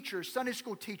are teachers, Sunday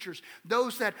school teachers,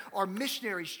 those that are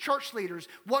missionaries, church leaders,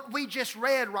 what we just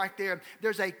read right there,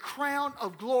 there's a crown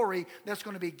of glory that's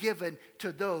going to be given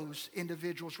to those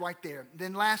individuals right there.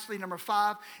 Then lastly, number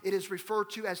 5, it is referred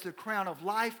to as the crown of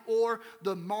life or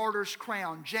the martyr's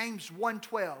crown. James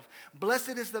 1:12.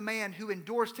 Blessed is the man who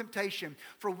endures temptation,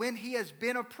 for when he has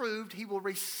been approved, he will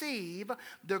receive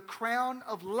the crown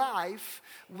of life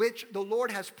which the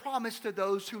Lord has promised to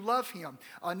those who love him.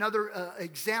 Another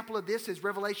example of this is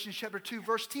Revelation chapter 2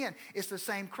 verse 10. It's the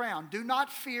same crown. Do not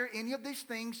fear any of these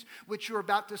things which you're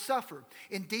about to suffer.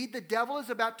 Indeed, the devil is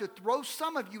about to throw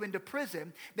some of you into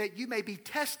prison that you may be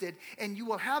tested, and you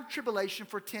will have tribulation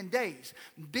for 10 days.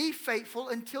 Be faithful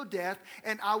until death,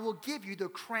 and I will give you the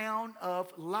crown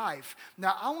of life.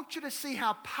 Now, I want you to see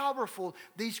how powerful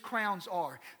these crowns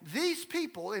are. These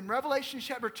people in Revelation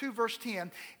chapter 2 verse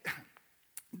 10,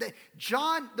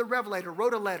 John the Revelator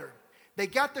wrote a letter. They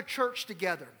got the church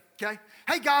together. Okay?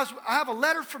 Hey guys, I have a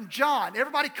letter from John.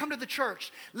 Everybody come to the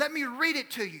church. Let me read it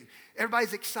to you.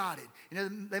 Everybody's excited. You know,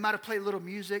 they might have played a little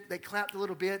music. They clapped a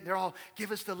little bit. And they're all,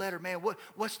 give us the letter, man.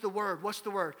 What's the word? What's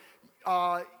the word?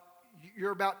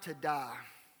 You're about to die.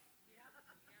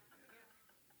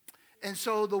 And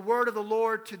so the word of the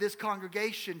Lord to this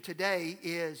congregation today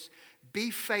is,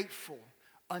 be faithful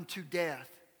unto death.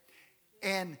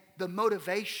 And the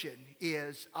motivation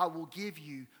is, I will give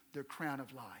you the crown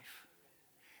of life.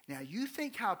 Now, you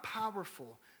think how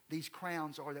powerful these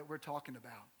crowns are that we're talking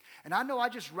about. And I know I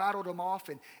just rattled them off,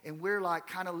 and we're like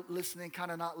kind of listening,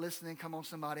 kind of not listening. Come on,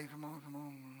 somebody. Come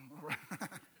on.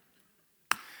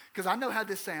 Because I know how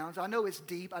this sounds. I know it's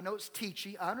deep. I know it's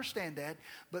teachy. I understand that.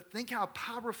 But think how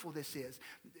powerful this is.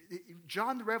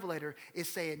 John the Revelator is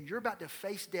saying, you're about to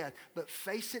face death, but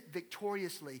face it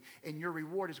victoriously, and your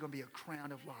reward is going to be a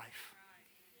crown of life.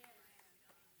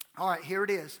 All right, here it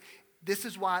is. This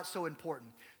is why it's so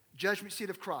important. Judgment seat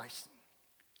of Christ.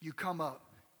 You come up,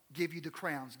 give you the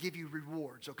crowns, give you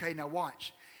rewards. Okay, now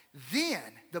watch. Then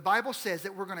the Bible says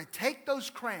that we're going to take those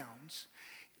crowns,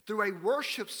 through a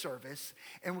worship service,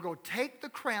 and we're going to take the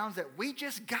crowns that we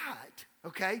just got,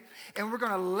 okay, and we're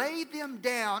going to lay them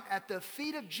down at the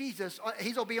feet of Jesus.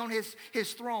 He's going to be on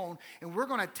his throne, and we're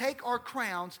going to take our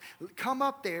crowns, come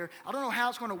up there. I don't know how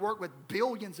it's going to work with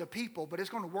billions of people, but it's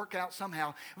going to work out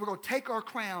somehow. We're going to take our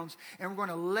crowns, and we're going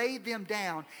to lay them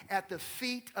down at the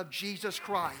feet of Jesus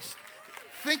Christ.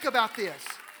 Think about this.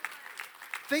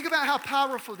 Think about how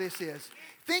powerful this is.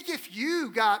 Think if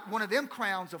you got one of them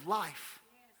crowns of life.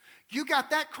 You got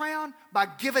that crown by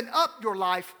giving up your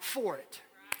life for it.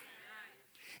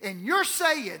 And you're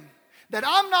saying that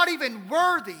I'm not even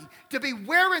worthy to be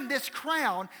wearing this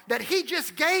crown that he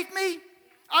just gave me.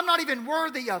 I'm not even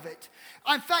worthy of it.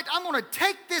 In fact, I'm going to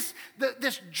take this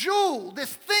jewel,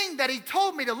 this thing that he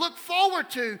told me to look forward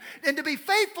to and to be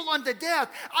faithful unto death.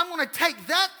 I'm going to take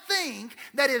that thing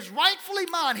that is rightfully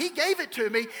mine. He gave it to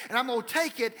me, and I'm going to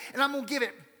take it and I'm going to give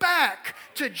it back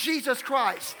to Jesus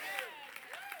Christ.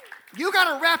 You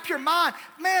got to wrap your mind.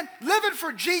 Man, living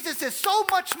for Jesus is so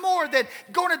much more than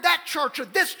going to that church or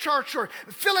this church or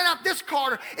filling out this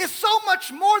card. It's so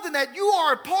much more than that. You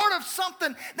are a part of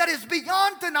something that is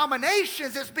beyond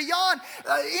denominations. It's beyond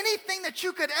anything that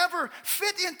you could ever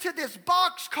fit into this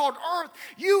box called earth.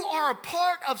 You are a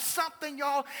part of something,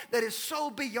 y'all, that is so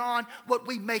beyond what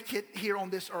we make it here on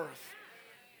this earth.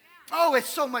 Oh, it's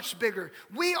so much bigger.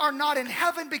 We are not in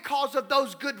heaven because of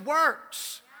those good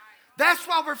works. That's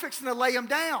why we're fixing to lay them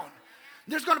down.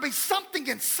 There's going to be something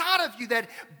inside of you that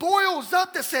boils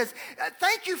up that says,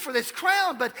 thank you for this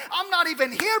crown, but I'm not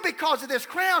even here because of this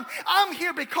crown. I'm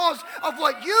here because of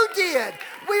what you did.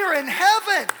 We are in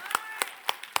heaven.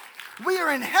 We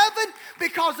are in heaven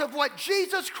because of what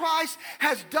Jesus Christ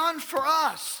has done for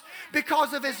us.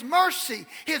 Because of his mercy.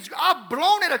 I've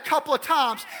blown it a couple of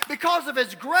times. Because of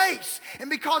his grace and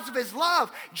because of his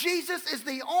love. Jesus is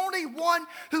the only one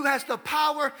who has the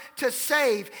power to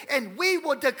save. And we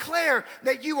will declare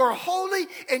that you are holy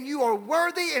and you are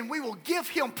worthy, and we will give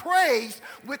him praise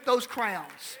with those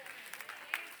crowns.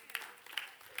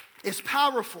 It's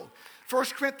powerful. 1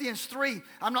 Corinthians 3,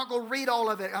 I'm not going to read all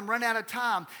of it. I'm running out of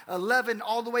time. 11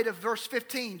 all the way to verse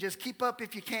 15. Just keep up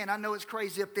if you can. I know it's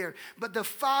crazy up there. But the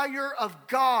fire of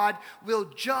God will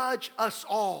judge us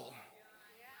all.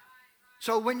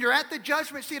 So when you're at the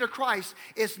judgment seat of Christ,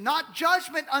 it's not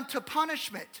judgment unto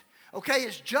punishment. Okay,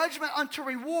 it's judgment unto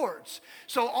rewards.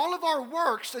 So all of our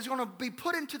works is going to be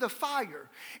put into the fire.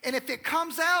 And if it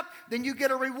comes out, then you get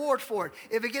a reward for it.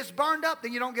 If it gets burned up,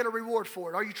 then you don't get a reward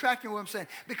for it. Are you tracking what I'm saying?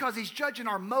 Because he's judging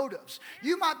our motives.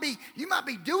 You might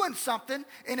be doing something,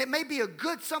 and it may be a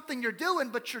good something you're doing,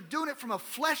 but you're doing it from a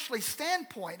fleshly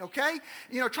standpoint, okay?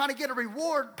 You know, trying to get a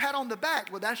reward, pat on the back.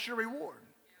 Well, that's your reward.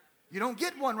 You don't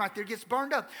get one right there. It gets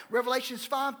burned up. Revelations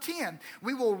 5:10.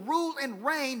 We will rule and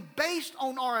reign based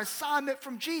on our assignment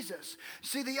from Jesus.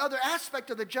 See, the other aspect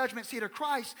of the judgment seat of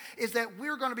Christ is that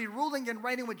we're going to be ruling and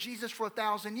reigning with Jesus for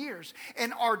 1,000 years.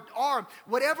 And our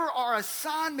whatever our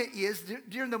assignment is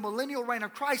during the millennial reign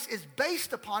of Christ is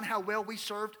based upon how well we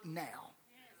served now.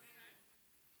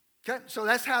 Okay, so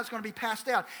that's how it's going to be passed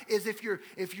out, is if you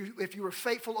were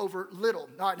faithful over little.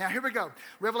 All right, now here we go.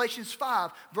 Revelations 5,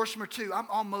 verse number 2. I'm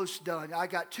almost done. I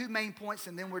got 2 main points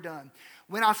and then we're done.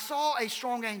 When I saw a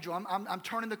strong angel, I'm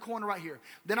turning the corner right here.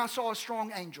 Then I saw a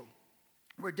strong angel.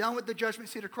 We're done with the judgment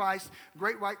seat of Christ,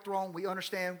 great white throne. We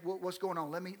understand what's going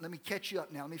on. Let me catch you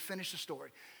up now. Let me finish the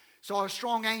story. Saw a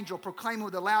strong angel proclaiming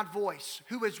with a loud voice,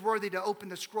 who is worthy to open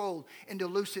the scroll and to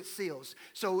loose its seals.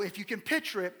 So if you can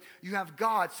picture it, you have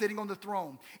God sitting on the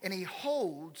throne, and he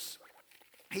holds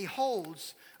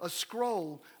a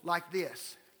scroll like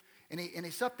this. And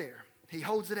he's up there. He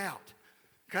holds it out.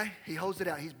 Okay? He holds it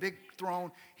out. He's big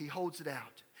throne. He holds it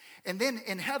out. And then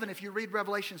in heaven, if you read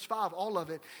Revelations 5, all of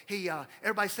it,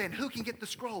 everybody's saying, who can get the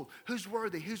scroll? Who's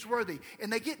worthy? Who's worthy?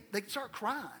 And they start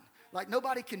crying. Like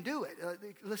nobody can do it.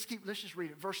 Let's just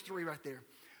read it. Verse 3 right there.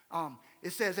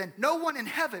 It says, and no one in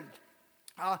heaven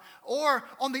or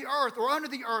on the earth or under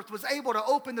the earth was able to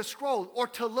open the scroll or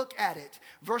to look at it.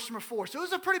 Verse number 4. So it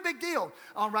was a pretty big deal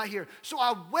right here. So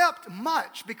I wept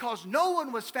much because no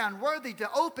one was found worthy to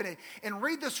open it and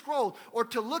read the scroll or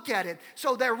to look at it.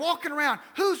 So they're walking around.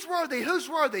 Who's worthy? Who's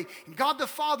worthy? And God the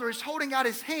Father is holding out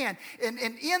his hand. And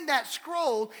in that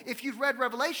scroll, if you've read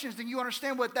Revelations, then you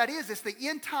understand what that is. It's the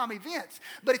end time events.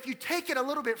 But if you take it a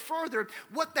little bit further,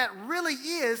 what that really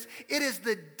is, it is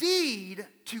the deed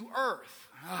to earth.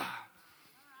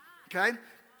 Okay?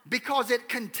 Because it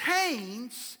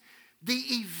contains the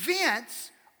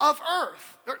events of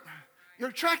earth.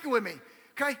 You're tracking with me.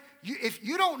 Okay? If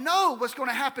you don't know what's going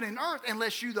to happen in earth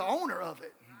unless you're the owner of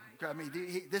it. Okay? I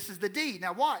mean, this is the deed.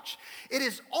 Now watch. It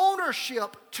is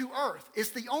ownership to earth.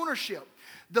 It's the ownership.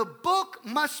 The book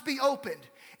must be opened.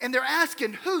 And they're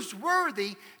asking, who's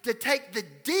worthy to take the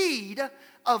deed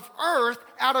of earth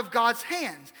out of God's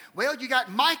hands? Well, you got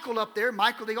Michael up there,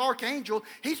 Michael the archangel.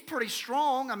 He's pretty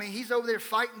strong. I mean, he's over there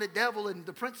fighting the devil and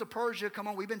the prince of Persia. Come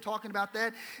on, we've been talking about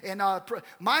that. And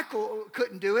Michael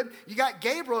couldn't do it. You got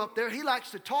Gabriel up there. He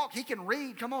likes to talk. He can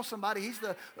read. Come on, somebody. He's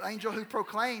the angel who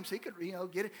proclaims. He could,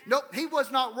 get it. Nope, he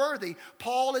was not worthy.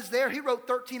 Paul is there. He wrote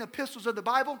 13 epistles of the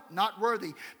Bible. Not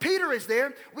worthy. Peter is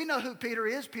there. We know who Peter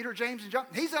is. Peter, James, and John.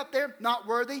 He's up there. Not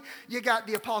worthy. You got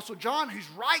the apostle John who's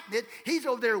writing it. He's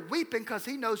over there weeping because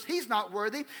he knows he's not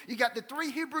worthy. You got the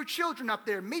 3 Hebrew children up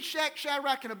there, Meshach,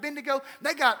 Shadrach, and Abednego.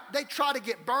 They try to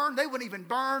get burned. They wouldn't even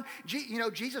burn.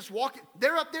 Jesus walking.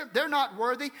 They're up there. They're not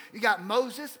worthy. You got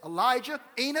Moses, Elijah,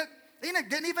 Enoch. Enoch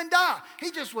didn't even die. He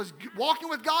just was walking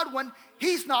with God when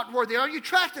he's not worthy. Are you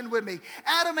tracking with me?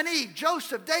 Adam and Eve,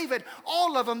 Joseph, David,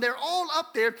 all of them, they're all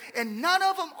up there, and none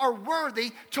of them are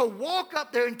worthy to walk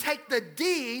up there and take the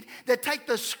deed, that take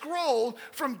the scroll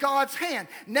from God's hand.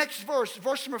 Next verse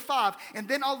number 5. And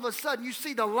then all of a sudden you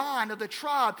see the Lion of the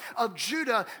tribe of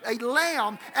Judah, a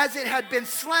lamb as it had been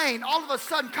slain, all of a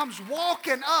sudden comes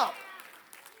walking up.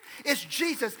 It's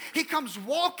Jesus. He comes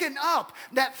walking up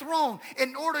that throne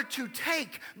in order to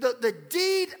take the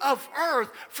deed of earth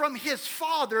from his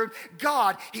Father,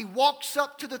 God. He walks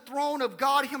up to the throne of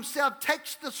God himself,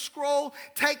 takes the scroll,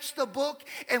 takes the book,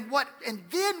 and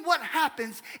then what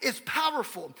happens is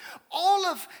powerful. All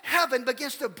of heaven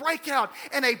begins to break out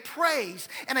in a praise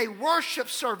and a worship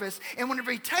service. And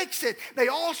whenever he takes it, they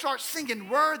all start singing,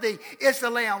 "Worthy is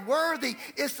the Lamb, worthy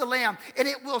is the Lamb." And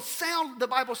it will sound, the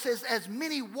Bible says, as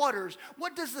many waters.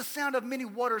 What does the sound of many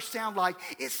waters sound like?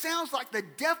 It sounds like the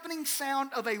deafening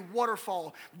sound of a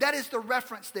waterfall. That is the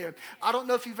reference there. I don't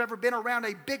know if you've ever been around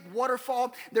a big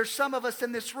waterfall. There's some of us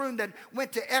in this room that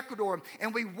went to Ecuador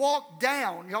and we walked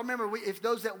down. Y'all remember, if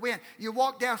those that went, you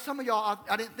walked down. Some of y'all,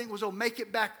 I didn't think was going to make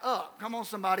it back up. Come on,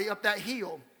 somebody, up that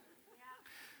hill.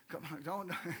 Come on,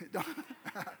 don't.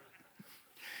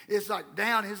 It's like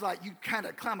down, it's like you kind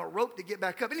of climb a rope to get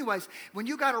back up. Anyways, when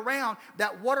you got around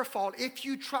that waterfall, if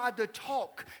you tried to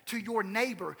talk to your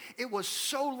neighbor, it was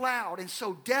so loud and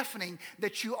so deafening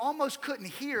that you almost couldn't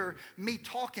hear me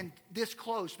talking this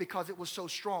close because it was so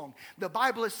strong. The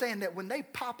Bible is saying that when they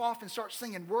pop off and start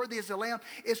singing "Worthy is the Lamb,"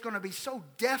 it's going to be so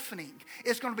deafening.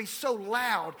 It's going to be so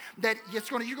loud that you're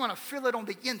going to feel it on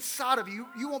the inside of you.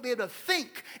 You won't be able to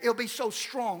think. It'll be so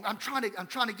strong. I'm trying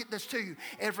to get this to you.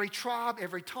 Every tribe,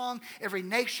 every tongue, every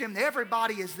nation,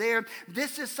 everybody is there.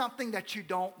 This is something that you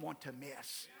don't want to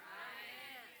miss.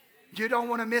 You don't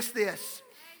want to miss this.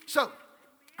 So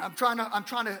I'm trying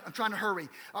to hurry.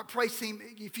 Praise team,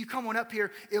 if you come on up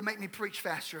here, it'll make me preach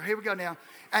faster. Here we go now.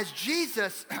 As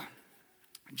Jesus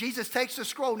takes the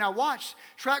scroll. Now watch,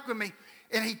 track with me.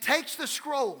 And he takes the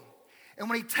scroll. And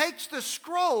when he takes the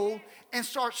scroll and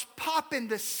starts popping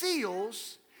the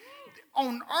seals,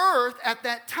 on earth at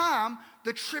that time,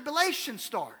 the tribulation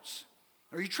starts.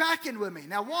 Are you tracking with me?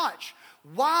 Now watch.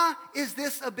 Why is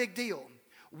this a big deal?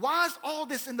 Why is all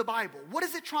this in the Bible? What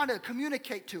is it trying to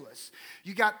communicate to us?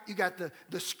 You got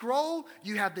the scroll,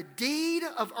 you have the deed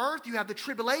of earth, you have the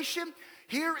tribulation.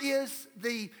 Here is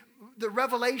the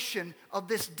revelation of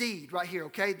this deed right here,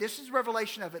 okay? This is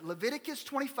revelation of it. Leviticus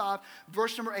 25,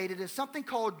 verse number 8. It is something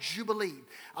called Jubilee.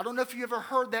 I don't know if you ever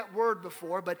heard that word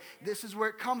before, but this is where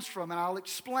it comes from, and I'll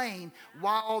explain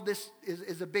why all this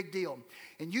is a big deal.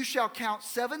 And you shall count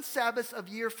 7 Sabbaths of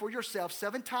year for yourself,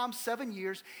 7 times 7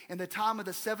 years, and the time of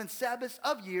the 7 Sabbaths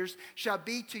of years shall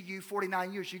be to you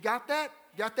 49 years. You got that?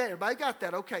 Got that? Everybody got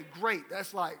that? Okay, great.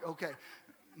 That's like, okay.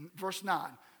 Verse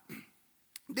 9.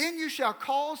 Then you shall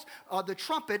cause the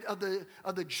trumpet of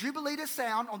the Jubilee to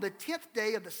sound on the 10th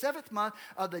day of the 7th month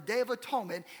of the Day of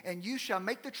Atonement, and you shall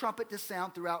make the trumpet to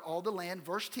sound throughout all the land.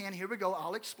 Verse 10, here we go,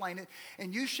 I'll explain it.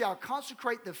 And you shall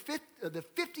consecrate the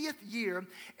 50th year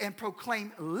and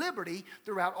proclaim liberty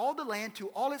throughout all the land to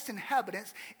all its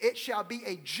inhabitants. It shall be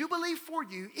a jubilee for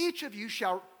you. Each of you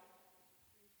shall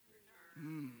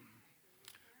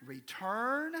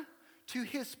return to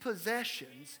his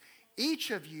possessions.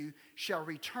 Each of you shall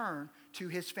return to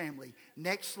his family.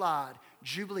 Next slide.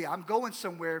 Jubilee. I'm going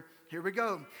somewhere. Here we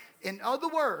go. In other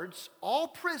words, all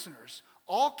prisoners,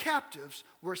 all captives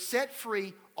were set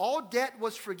free. All debt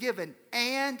was forgiven.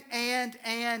 And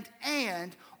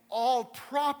all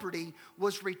property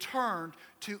was returned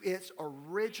to its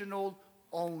original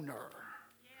owner.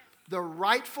 The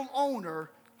rightful owner.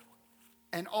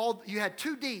 And all, you had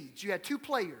 2 deeds. You had 2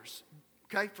 players.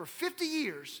 Okay, for 50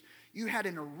 years, you had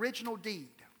an original deed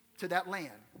to that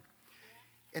land.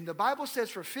 And the Bible says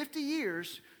for 50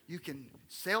 years, you can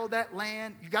sell that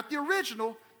land. You got the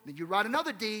original, Then you write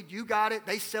another deed. You got it.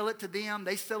 They sell it to them.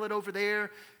 They sell it over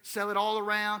there. Sell it all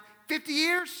around. 50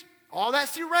 years, all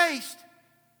that's erased.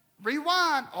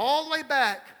 Rewind all the way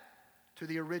back to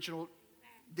the original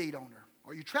deed owner.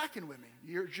 Are you tracking with me?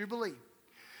 Your Jubilee.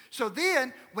 So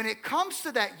then, when it comes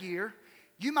to that year,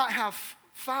 you might have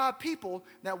 5 people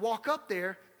that walk up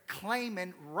there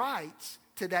claiming rights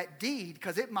to that deed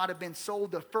because it might have been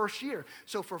sold the first year.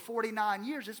 So for 49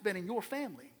 years, it's been in your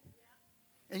family.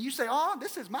 And you say, oh,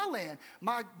 this is my land.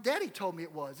 My daddy told me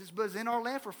it was. It was in our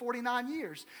land for 49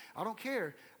 years. I don't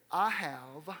care. I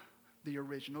have the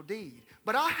original deed.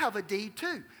 But I have a deed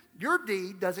too. Your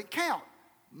deed doesn't count.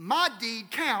 My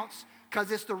deed counts because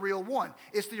it's the real one.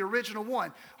 It's the original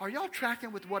one. Are y'all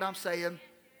tracking with what I'm saying?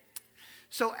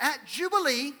 So at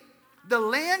Jubilee, the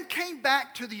land came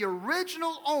back to the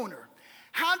original owner.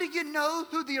 How do you know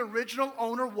who the original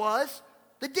owner was?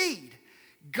 The deed.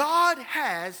 God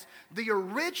has the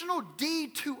original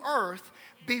deed to earth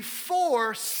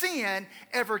before sin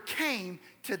ever came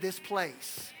to this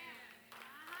place.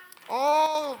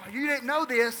 Oh, you didn't know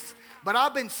this, but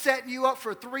I've been setting you up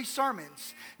for 3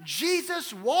 sermons.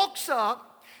 Jesus walks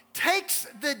up, takes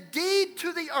the deed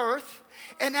to the earth,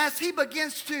 and as he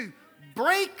begins to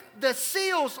break the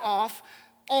seals off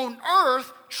on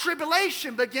earth,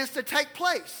 tribulation begins to take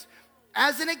place.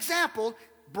 As an example,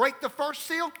 break the first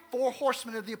seal, 4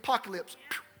 horsemen of the apocalypse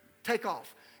take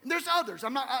off. And there's others.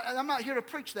 I'm not here to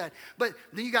preach that. But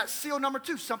then you got seal number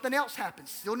 2. Something else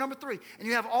happens. Seal number 3. And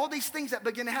you have all these things that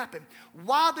begin to happen.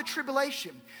 Why the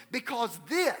tribulation? Because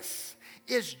this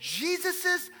is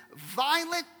Jesus'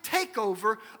 violent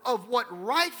takeover of what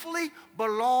rightfully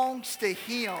belongs to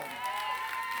him.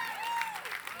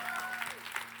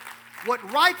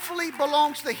 What rightfully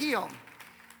belongs to him.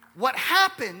 What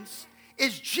happens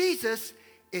is Jesus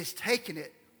is taking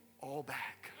it all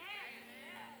back.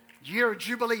 Year of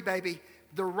Jubilee, baby.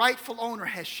 The rightful owner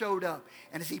has showed up.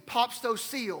 And as he pops those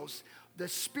seals, the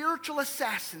spiritual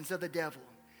assassins of the devil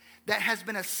that has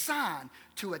been assigned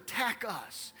to attack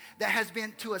us, that has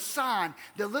been to assign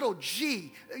the little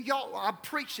G. Y'all, I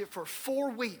preached it for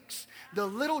 4 weeks. The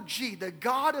little G, the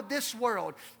God of this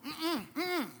world.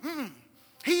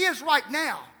 He is right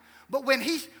now. But when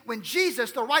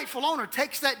Jesus, the rightful owner,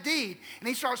 takes that deed and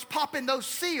he starts popping those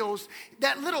seals,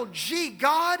 that little G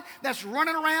God that's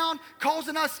running around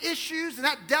causing us issues, and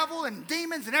that devil and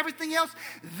demons and everything else,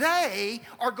 they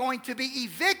are going to be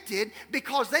evicted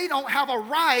because they don't have a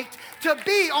right to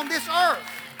be on this earth.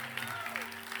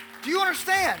 Do you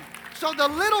understand? So the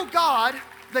little God,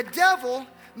 the devil,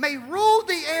 may rule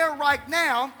the air right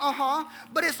now,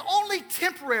 but it's only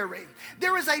temporary.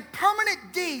 There is a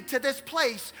permanent deed to this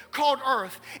place called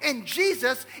earth, and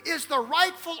Jesus is the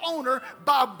rightful owner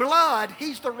by blood.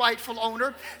 He's the rightful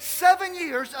owner. 7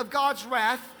 years of God's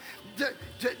wrath.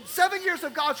 7 years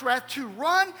of God's wrath to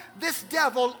run this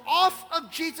devil off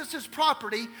of Jesus'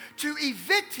 property, to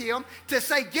evict him, to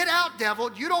say, get out,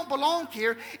 devil, you don't belong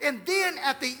here. And then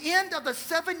at the end of the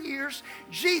 7 years,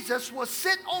 Jesus will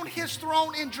sit on his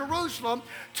throne in Jerusalem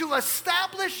to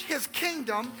establish his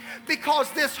kingdom,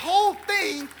 because this whole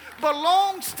thing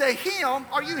belongs to him.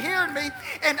 Are you hearing me?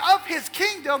 And of his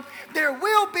kingdom, there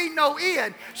will be no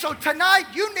end. So tonight,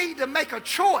 you need to make a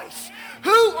choice.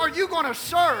 Who are you going to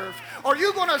serve? Are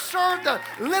you going to serve the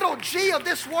little G of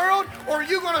this world, or are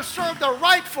you going to serve the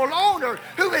rightful owner,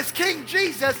 who is King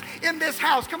Jesus in this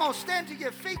house? Come on, stand to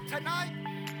your feet tonight.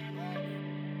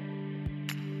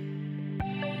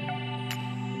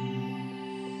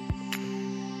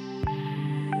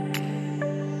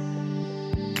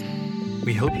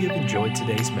 We hope you have enjoyed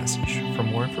today's message. For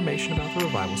more information about the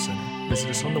Revival Center,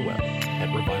 visit us on the web at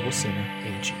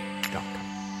revivalcenter.ag.